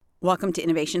Welcome to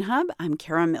Innovation Hub. I'm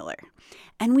Kara Miller.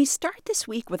 And we start this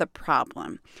week with a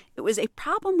problem. It was a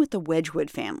problem with the Wedgwood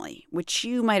family, which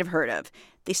you might have heard of.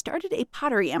 They started a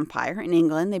pottery empire in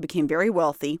England. They became very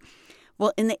wealthy.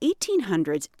 Well, in the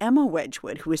 1800s, Emma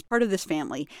Wedgwood, who was part of this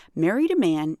family, married a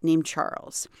man named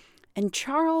Charles. And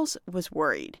Charles was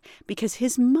worried because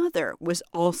his mother was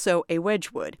also a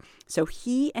Wedgwood. So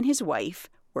he and his wife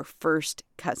were first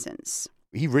cousins.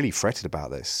 He really fretted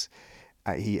about this.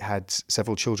 He had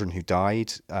several children who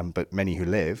died, but many who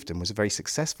lived, and was a very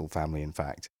successful family, in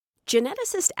fact.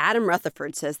 Geneticist Adam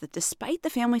Rutherford says that despite the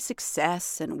family's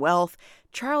success and wealth,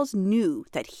 Charles knew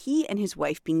that he and his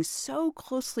wife being so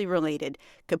closely related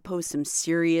could pose some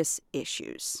serious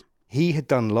issues. He had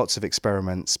done lots of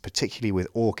experiments, particularly with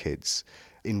orchids,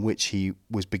 in which he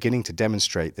was beginning to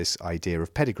demonstrate this idea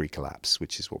of pedigree collapse,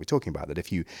 which is what we're talking about, that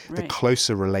if you, the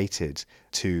closer related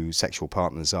to sexual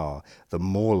partners are, the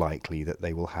more likely that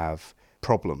they will have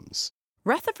problems.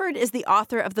 Rutherford is the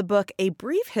author of the book A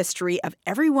Brief History of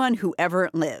Everyone Who Ever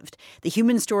Lived, the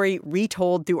human story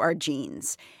retold through our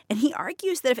genes. And he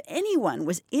argues that if anyone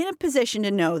was in a position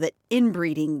to know that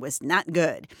inbreeding was not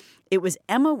good, it was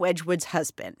Emma Wedgwood's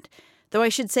husband. Though I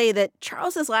should say that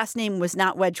Charles's last name was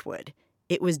not Wedgwood.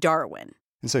 It was Darwin.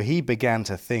 And so he began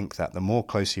to think that the more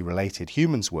closely related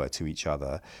humans were to each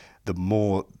other, the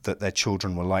more that their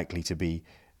children were likely to be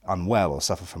unwell or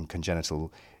suffer from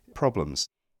congenital problems.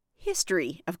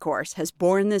 History, of course, has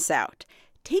borne this out.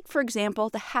 Take, for example,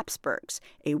 the Habsburgs,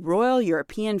 a royal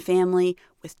European family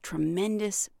with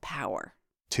tremendous power.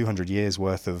 200 years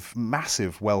worth of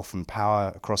massive wealth and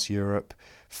power across Europe,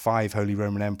 5 Holy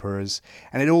Roman Emperors,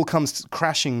 and it all comes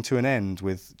crashing to an end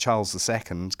with Charles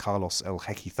II, Carlos el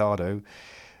Hechizado,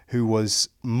 who was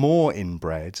more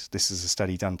inbred, this is a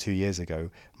study done 2 years ago,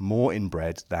 more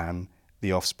inbred than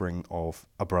the offspring of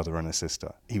a brother and a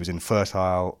sister. He was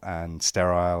infertile and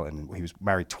sterile, and he was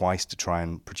married twice to try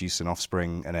and produce an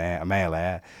offspring, an heir, a male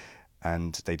heir,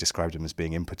 and they described him as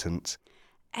being impotent.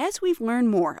 As we've learned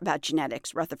more about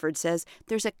genetics, Rutherford says,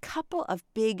 there's a couple of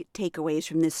big takeaways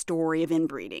from this story of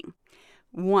inbreeding.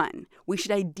 1, we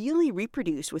should ideally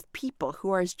reproduce with people who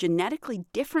are as genetically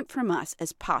different from us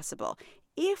as possible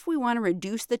if we want to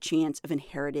reduce the chance of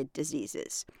inherited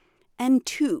diseases. And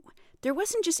 2, there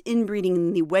wasn't just inbreeding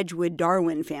in the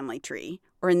Wedgwood-Darwin family tree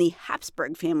or in the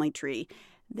Habsburg family tree.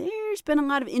 There's been a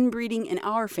lot of inbreeding in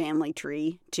our family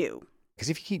tree, too. Because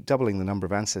if you keep doubling the number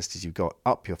of ancestors you've got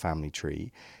up your family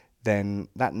tree, then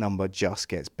that number just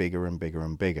gets bigger and bigger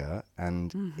and bigger.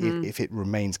 And if it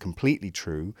remains completely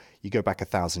true, you go back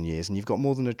 1,000 years and you've got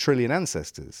more than 1 trillion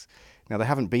ancestors. Now, there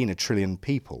haven't been 1 trillion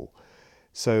people.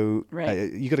 So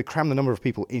you've got to cram the number of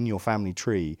people in your family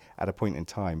tree at a point in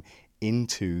time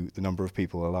into the number of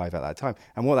people alive at that time.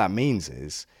 And what that means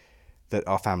is that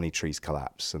our family trees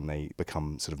collapse and they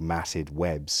become sort of matted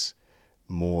webs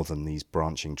more than these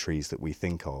branching trees that we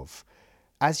think of.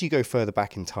 As you go further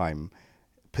back in time,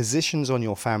 positions on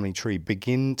your family tree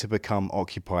begin to become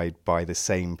occupied by the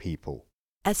same people.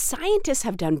 As scientists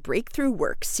have done breakthrough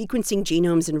work sequencing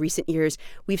genomes in recent years,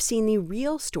 we've seen the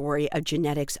real story of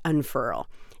genetics unfurl,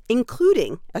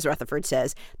 including, as Rutherford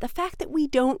says, the fact that we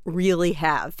don't really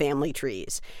have family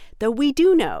trees, though we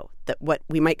do know that what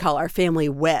we might call our family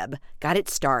web got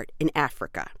its start in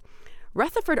Africa.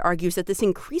 Rutherford argues that this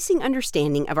increasing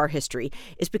understanding of our history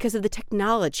is because of the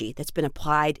technology that's been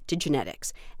applied to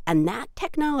genetics, and that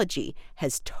technology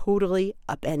has totally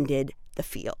upended the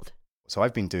field. So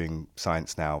I've been doing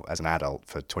science now as an adult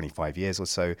for 25 years or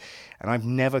so, and I've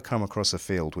never come across a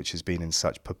field which has been in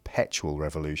such perpetual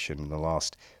revolution in the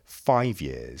last 5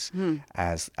 years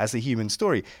as the human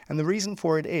story. And the reason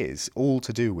for it is all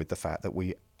to do with the fact that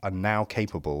we are now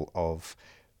capable of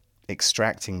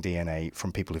extracting DNA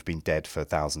from people who've been dead for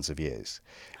thousands of years.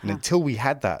 And until we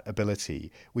had that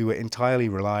ability, we were entirely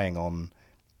relying on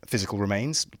physical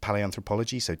remains,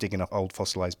 paleoanthropology, so digging up old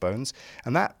fossilized bones.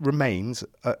 And that remains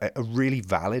a really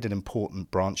valid and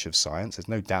important branch of science. There's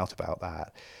no doubt about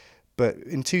that. But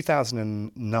in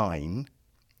 2009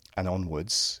 and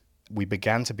onwards, we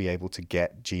began to be able to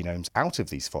get genomes out of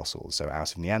these fossils, so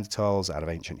out of Neanderthals, out of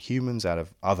ancient humans, out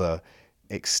of other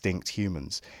extinct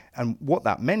humans. And what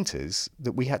that meant is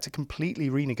that we had to completely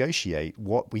renegotiate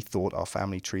what we thought our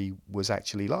family tree was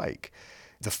actually like.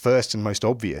 The first and most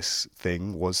obvious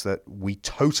thing was that we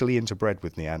totally interbred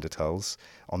with Neanderthals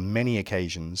on many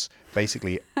occasions,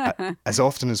 basically as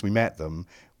often as we met them.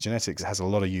 Genetics has a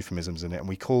lot of euphemisms in it, and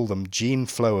we call them gene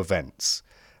flow events.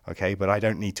 okay? But I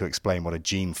don't need to explain what a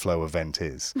gene flow event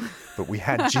is. But we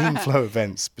had gene flow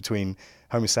events between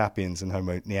Homo sapiens and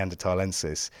Homo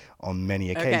neanderthalensis on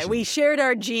many occasions. Okay, we shared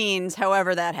our genes,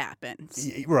 however that happens.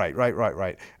 Right.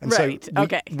 And right.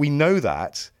 so we know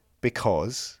that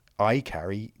because I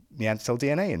carry Neanderthal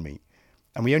DNA in me.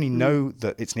 And we only know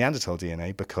that it's Neanderthal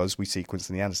DNA because we sequenced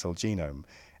the Neanderthal genome.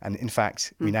 And in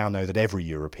fact, we now know that every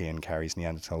European carries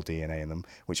Neanderthal DNA in them,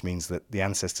 which means that the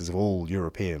ancestors of all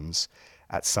Europeans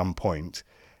at some point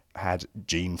had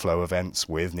gene flow events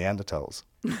with Neanderthals.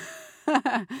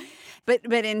 But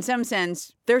in some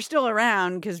sense, they're still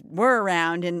around because we're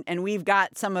around and we've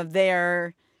got some of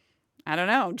their, I don't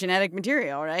know, genetic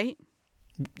material, right?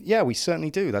 Yeah, we certainly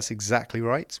do. That's exactly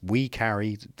right. We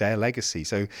carried their legacy.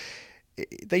 So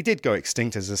they did go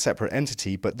extinct as a separate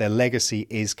entity, but their legacy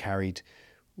is carried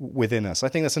within us. I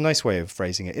think that's a nice way of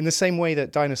phrasing it. In the same way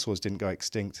that dinosaurs didn't go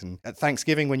extinct. And at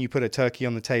Thanksgiving, when you put a turkey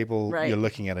on the table, You're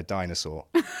looking at a dinosaur.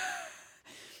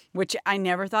 Which I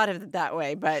never thought of it that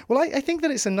way, but... Well, I think that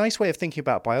it's a nice way of thinking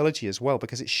about biology as well,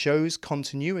 because it shows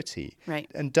continuity. Right.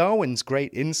 And Darwin's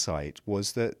great insight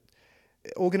was that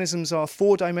organisms are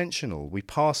four-dimensional. We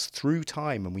pass through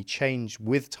time and we change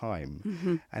with time.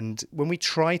 Mm-hmm. And when we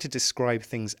try to describe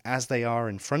things as they are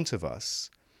in front of us,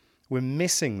 we're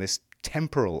missing this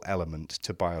temporal element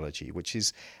to biology, which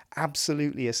is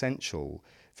absolutely essential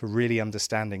for really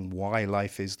understanding why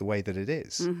life is the way that it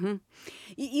is. Mm-hmm.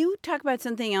 You talk about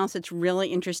something else that's really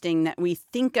interesting that we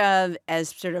think of as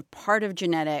sort of part of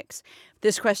genetics,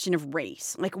 this question of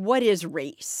race. Like, what is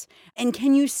race? And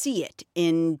can you see it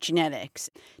in genetics?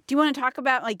 Do you want to talk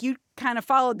about, like, you kind of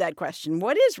followed that question.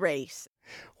 What is race?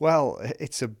 Well,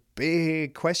 it's a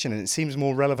big question, and it seems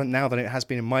more relevant now than it has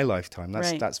been in my lifetime.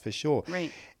 That's for sure.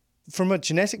 Right. From a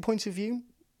genetic point of view,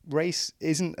 race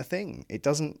isn't a thing. It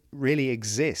doesn't really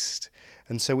exist.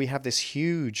 And so we have this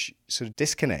huge sort of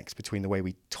disconnect between the way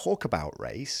we talk about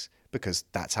race, because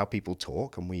that's how people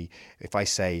talk. And if I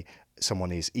say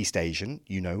someone is East Asian,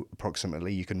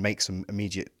 approximately, you can make some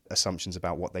immediate assumptions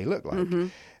about what they look like,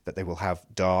 that they will have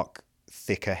dark,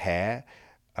 thicker hair,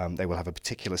 they will have a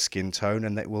particular skin tone,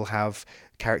 and they will have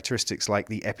characteristics like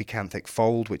the epicanthic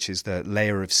fold, which is the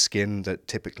layer of skin that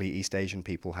typically East Asian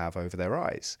people have over their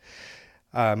eyes.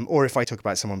 Or if I talk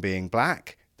about someone being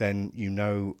black, then you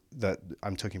know that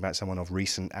I'm talking about someone of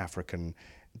recent African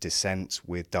descent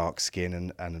with dark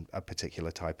skin and a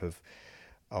particular type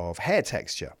of hair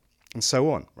texture, and so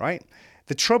on, right?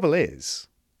 The trouble is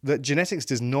that genetics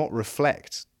does not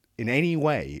reflect in any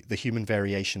way the human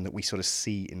variation that we sort of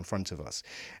see in front of us.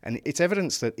 And it's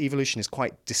evidence that evolution is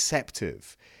quite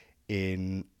deceptive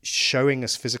in showing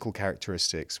us physical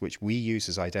characteristics which we use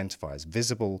as identifiers,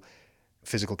 visible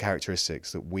physical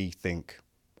characteristics that we think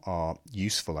are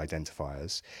useful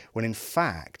identifiers, when in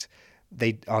fact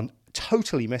they are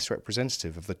totally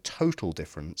misrepresentative of the total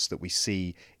difference that we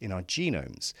see in our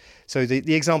genomes. So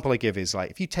the example I give is,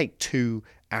 like, if you take two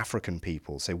African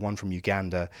people, say one from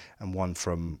Uganda and one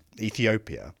from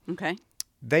Ethiopia, okay,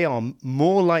 they are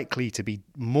more likely to be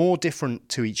more different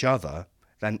to each other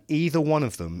than either one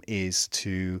of them is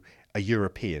to a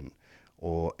European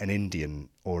or an Indian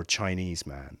or a Chinese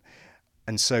man.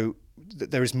 And so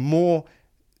there is more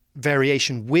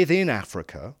variation within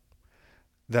Africa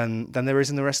than there is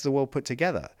in the rest of the world put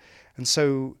together. And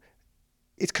so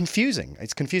it's confusing.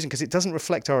 It's confusing because it doesn't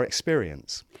reflect our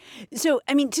experience. So,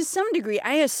 I mean, to some degree,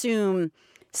 I assume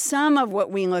some of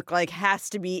what we look like has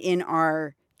to be in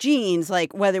our genes,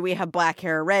 like whether we have black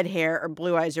hair or red hair or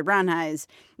blue eyes or brown eyes.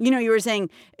 You were saying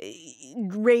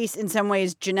race in some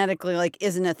ways genetically, like,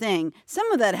 isn't a thing. Some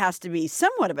of that has to be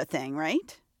somewhat of a thing,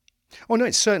 right? Oh, no,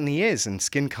 it certainly is. And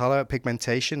skin color,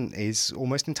 pigmentation is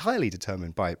almost entirely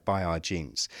determined by our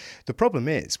genes. The problem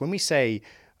is when we say,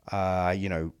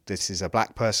 this is a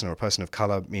black person or a person of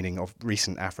color, meaning of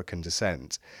recent African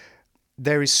descent,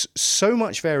 there is so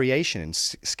much variation in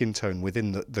skin tone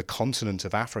within the continent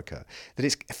of Africa that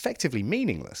it's effectively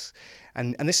meaningless.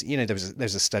 And this,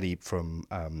 there's a study from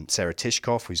Sarah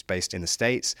Tishkoff, who's based in the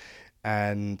States,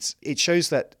 and it shows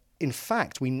that, in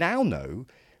fact, we now know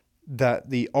that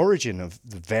the origin of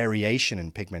the variation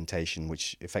in pigmentation,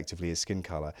 which effectively is skin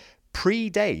color,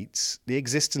 predates the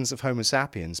existence of Homo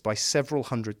sapiens by several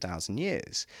 100,000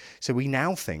 years. So we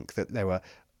now think that there were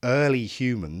early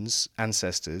humans,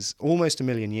 ancestors, almost 1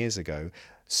 million years ago,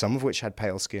 some of which had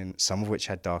pale skin, some of which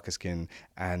had darker skin,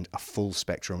 and a full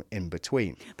spectrum in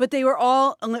between. But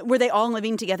were they all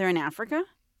living together in Africa?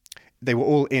 They were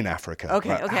all in Africa.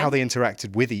 Okay, okay. How they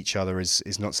interacted with each other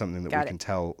is not something that Got we it. can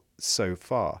tell so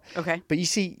far. Okay. But you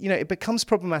see, it becomes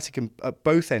problematic at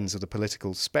both ends of the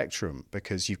political spectrum,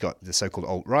 because you've got the so-called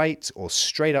alt-right or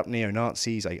straight-up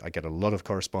neo-Nazis. I get a lot of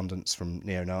correspondence from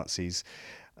neo-Nazis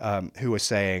who are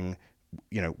saying,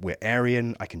 we're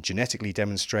Aryan, I can genetically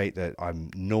demonstrate that I'm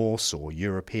Norse or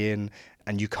European,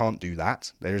 and you can't do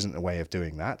that. There isn't a way of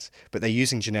doing that. But they're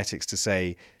using genetics to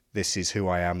say, this is who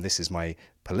I am, this is my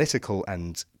political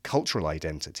and cultural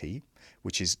identity,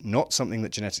 which is not something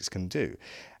that genetics can do.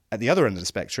 At the other end of the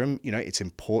spectrum, it's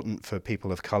important for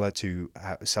people of color to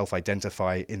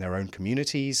self-identify in their own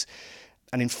communities.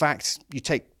 And in fact, you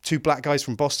take two black guys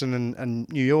from Boston and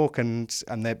New York, and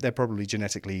they're probably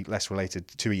genetically less related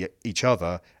to each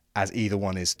other as either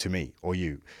one is to me or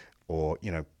you or,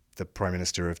 the Prime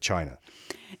Minister of China.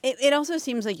 It also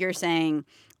seems like you're saying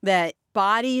that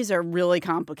bodies are really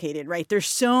complicated, right? There's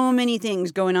so many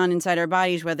things going on inside our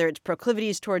bodies, whether it's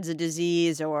proclivities towards a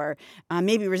disease or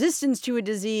maybe resistance to a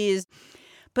disease.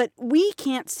 But we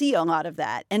can't see a lot of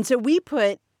that. And so we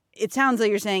put, it sounds like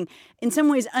you're saying, in some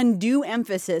ways, undue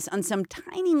emphasis on some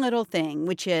tiny little thing,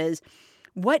 which is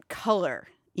what color,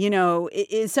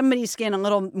 is somebody's skin a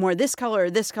little more this color or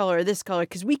this color or this color?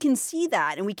 Because we can see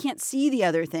that and we can't see the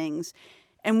other things.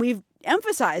 And we've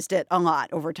emphasized it a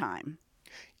lot over time.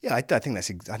 Yeah, I think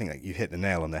that you hit the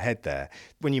nail on the head there.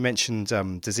 When you mentioned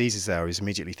diseases there, I was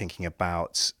immediately thinking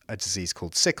about a disease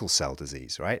called sickle cell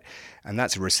disease, right? And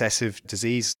that's a recessive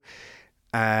disease.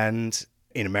 And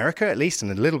in America, at least,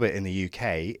 and a little bit in the UK,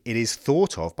 it is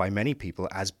thought of by many people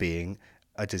as being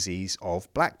a disease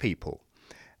of black people.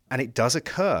 And it does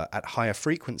occur at higher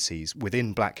frequencies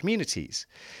within black communities.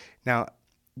 Now,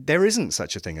 there isn't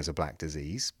such a thing as a black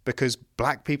disease because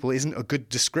black people isn't a good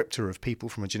descriptor of people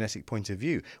from a genetic point of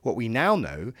view. What we now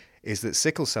know is that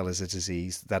sickle cell is a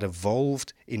disease that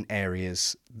evolved in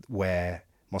areas where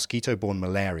mosquito-borne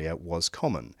malaria was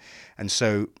common. And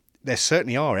so there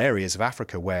certainly are areas of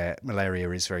Africa where malaria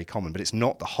is very common, but it's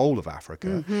not the whole of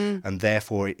Africa. Mm-hmm. And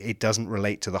therefore, it doesn't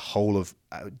relate to the whole of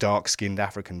dark-skinned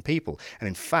African people. And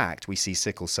in fact, we see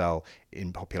sickle cell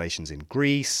in populations in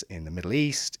Greece, in the Middle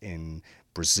East, in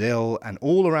Brazil, and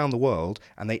all around the world,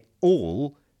 and they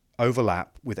all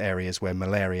overlap with areas where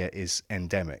malaria is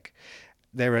endemic.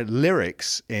 There are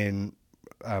lyrics in,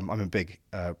 I'm a big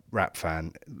rap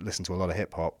fan, listen to a lot of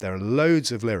hip hop. There are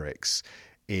loads of lyrics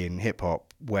in hip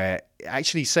hop where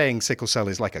actually saying sickle cell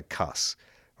is like a cuss,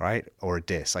 right? Or a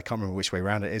diss. I can't remember which way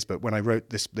around it is, but when I wrote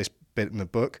this bit in the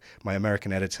book, my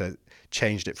American editor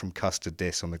changed it from cuss to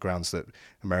diss on the grounds that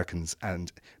Americans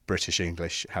and British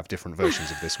English have different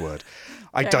versions of this word.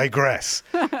 I digress.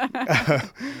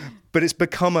 But it's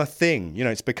become a thing.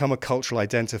 It's become a cultural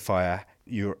identifier.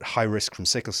 You're at high risk from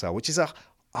sickle cell, which is a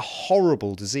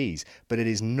horrible disease, but it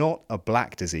is not a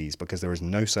black disease because there is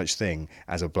no such thing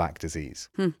as a black disease.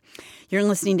 You're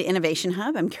listening to Innovation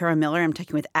Hub. I'm Kara Miller. I'm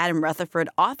talking with Adam Rutherford,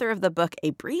 author of the book, A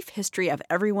Brief History of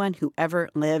Everyone Who Ever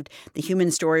Lived, The Human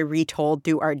Story Retold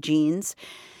Through Our Genes.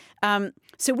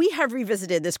 So we have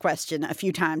revisited this question a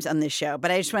few times on this show,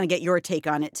 but I just want to get your take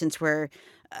on it since we're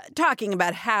talking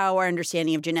about how our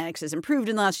understanding of genetics has improved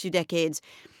in the last few decades.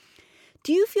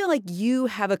 Do you feel like you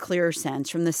have a clearer sense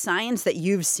from the science that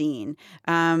you've seen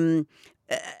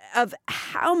of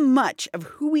how much of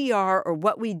who we are or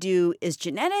what we do is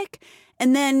genetic,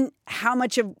 and then how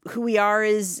much of who we are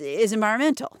is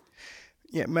environmental?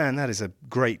 Yeah, man, that is a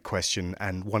great question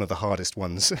and one of the hardest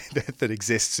ones that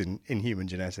exists in human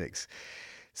genetics.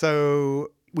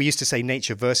 So we used to say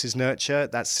nature versus nurture.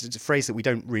 That's a phrase that we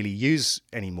don't really use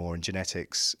anymore in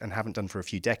genetics and haven't done for a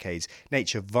few decades.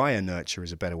 Nature via nurture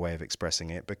is a better way of expressing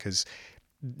it because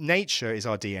nature is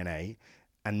our DNA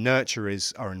and nurture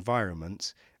is our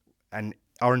environment. And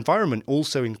our environment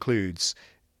also includes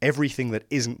everything that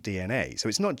isn't DNA. So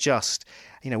it's not just,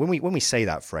 when we say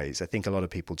that phrase, I think a lot of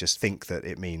people just think that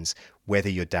it means whether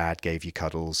your dad gave you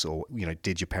cuddles or,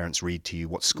 did your parents read to you,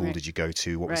 what school did you go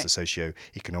to, what was the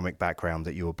socio-economic background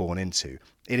that you were born into.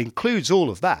 It includes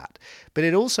all of that, but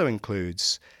it also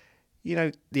includes,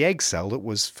 the egg cell that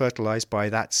was fertilized by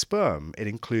that sperm. It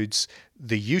includes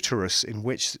the uterus in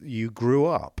which you grew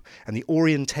up and the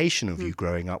orientation of you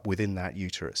growing up within that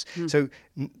uterus. So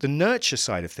the nurture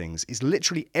side of things is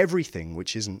literally everything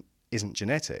which isn't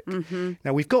genetic.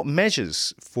 Now, we've got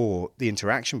measures for the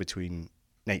interaction between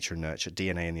nature and nurture,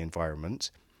 DNA and the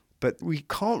environment, but we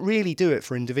can't really do it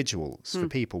for individuals, for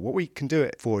people. What we can do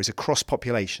it for is across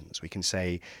populations. We can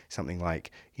say something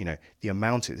like, the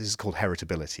amount of, this is called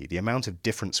heritability, the amount of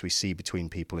difference we see between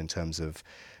people in terms of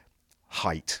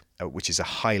height, which is a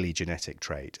highly genetic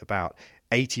trait. About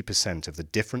 80% of the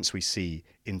difference we see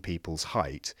in people's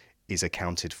height is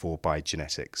accounted for by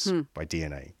genetics, by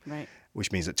DNA. Right.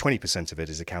 Which means that 20% of it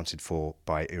is accounted for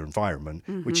by your environment,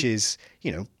 which is,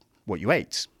 what you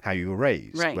ate, how you were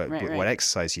raised, what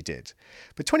exercise you did.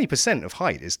 But 20% of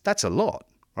height that's a lot,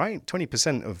 right?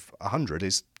 20% of 100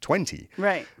 is 20.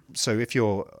 Right. So if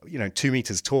you're, 2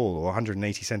 meters tall or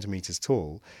 180 centimeters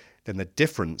tall, then the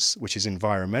difference, which is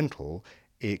environmental,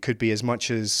 it could be as much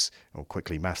as,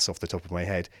 quickly maths off the top of my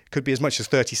head, could be as much as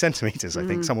 30 centimeters. I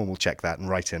think someone will check that and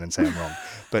write in and say I'm wrong.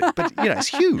 But it's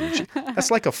huge. That's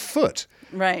like a foot.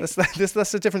 Right.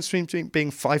 That's the difference between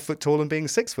being 5 foot tall and being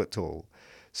 6 foot tall.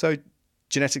 So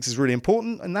genetics is really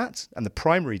important in that, and the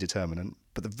primary determinant,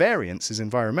 but the variance is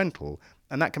environmental,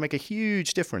 and that can make a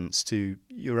huge difference to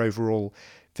your overall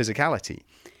physicality.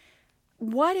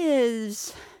 What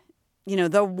is,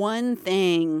 the one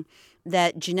thing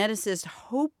that geneticists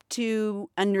hope to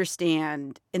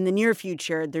understand in the near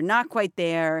future? They're not quite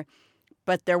there,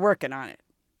 but they're working on it.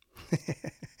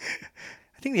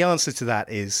 I think the answer to that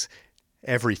is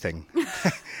everything.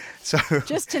 So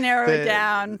just to narrow it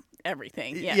down,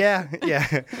 everything. Yeah.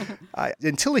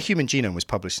 Until the Human Genome was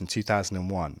published in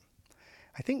 2001,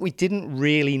 I think we didn't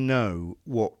really know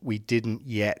what we didn't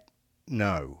yet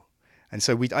know. And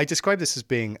so I describe this as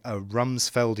being a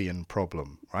Rumsfeldian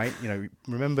problem, right?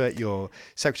 Remember your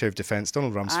Secretary of Defense,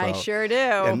 Donald Rumsfeld? I sure do.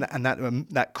 And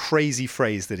that crazy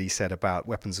phrase that he said about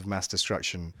weapons of mass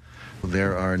destruction.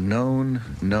 There are known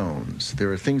knowns. There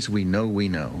are things we know we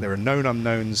know. There are known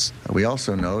unknowns. We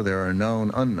also know there are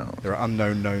known unknowns. There are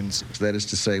unknown knowns. So that is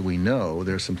to say, we know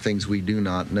there are some things we do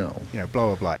not know. Blah,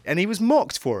 blah, blah. And he was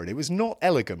mocked for it. It was not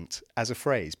elegant as a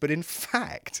phrase. But in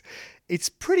fact, it's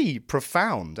pretty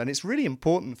profound, and it's really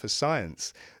important for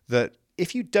science that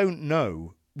if you don't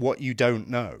know what you don't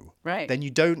know, right, then you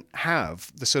don't have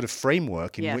the sort of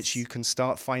framework in which you can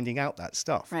start finding out that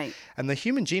stuff. Right. And the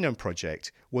Human Genome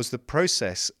Project was the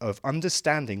process of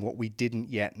understanding what we didn't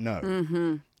yet know.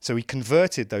 Mm-hmm. So we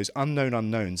converted those unknown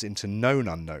unknowns into known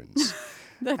unknowns.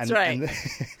 That's right.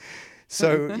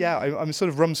 So, I'm sort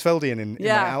of Rumsfeldian in my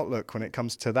outlook when it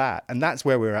comes to that. And that's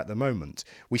where we're at the moment.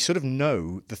 We sort of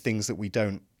know the things that we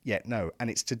don't yet know. And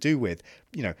it's to do with,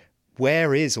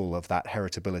 where is all of that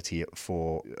heritability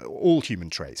for all human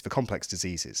traits, for complex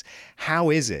diseases? How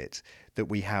is it that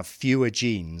we have fewer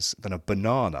genes than a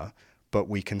banana, but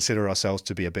we consider ourselves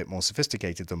to be a bit more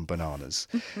sophisticated than bananas?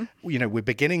 Mm-hmm. We're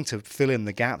beginning to fill in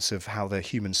the gaps of how the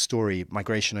human story,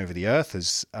 migration over the Earth,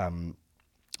 has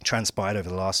transpired over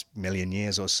the last million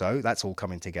years or so. That's all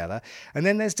coming together. And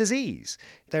then there's disease.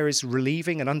 There is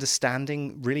relieving and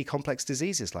understanding really complex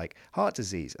diseases like heart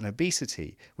disease and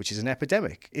obesity, which is an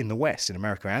epidemic in the West, in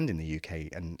America and in the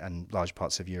UK and large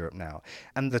parts of Europe now.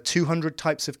 And the 200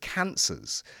 types of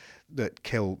cancers that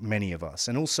kill many of us,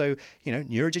 and also,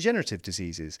 neurodegenerative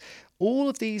diseases. All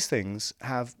of these things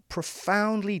have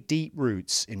profoundly deep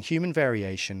roots in human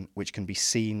variation, which can be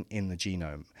seen in the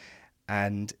genome.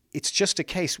 And it's just a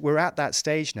case, we're at that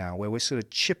stage now where we're sort of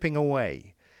chipping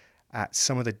away at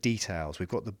some of the details. We've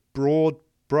got the broad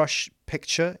brush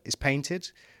picture is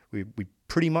painted. We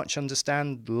pretty much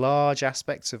understand large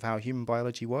aspects of how human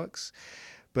biology works,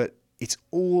 but it's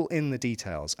all in the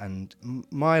details. And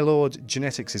my lord,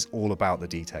 genetics is all about the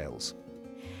details.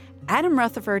 Adam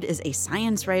Rutherford is a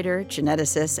science writer,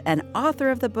 geneticist, and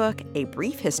author of the book, A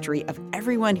Brief History of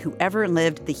Everyone Who Ever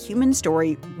Lived, the Human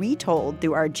Story Retold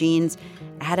Through Our Genes.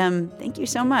 Adam, thank you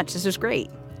so much. This was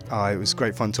great. It was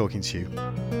great fun talking to you.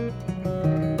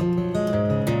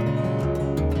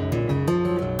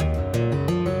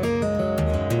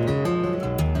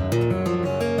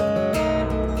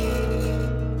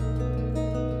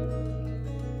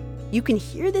 You can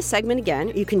hear this segment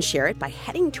again, or you can share it by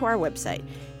heading to our website.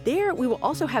 There, we will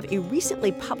also have a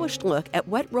recently published look at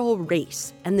what role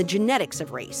race and the genetics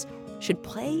of race should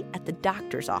play at the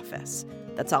doctor's office.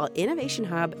 That's all at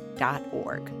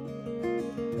innovationhub.org.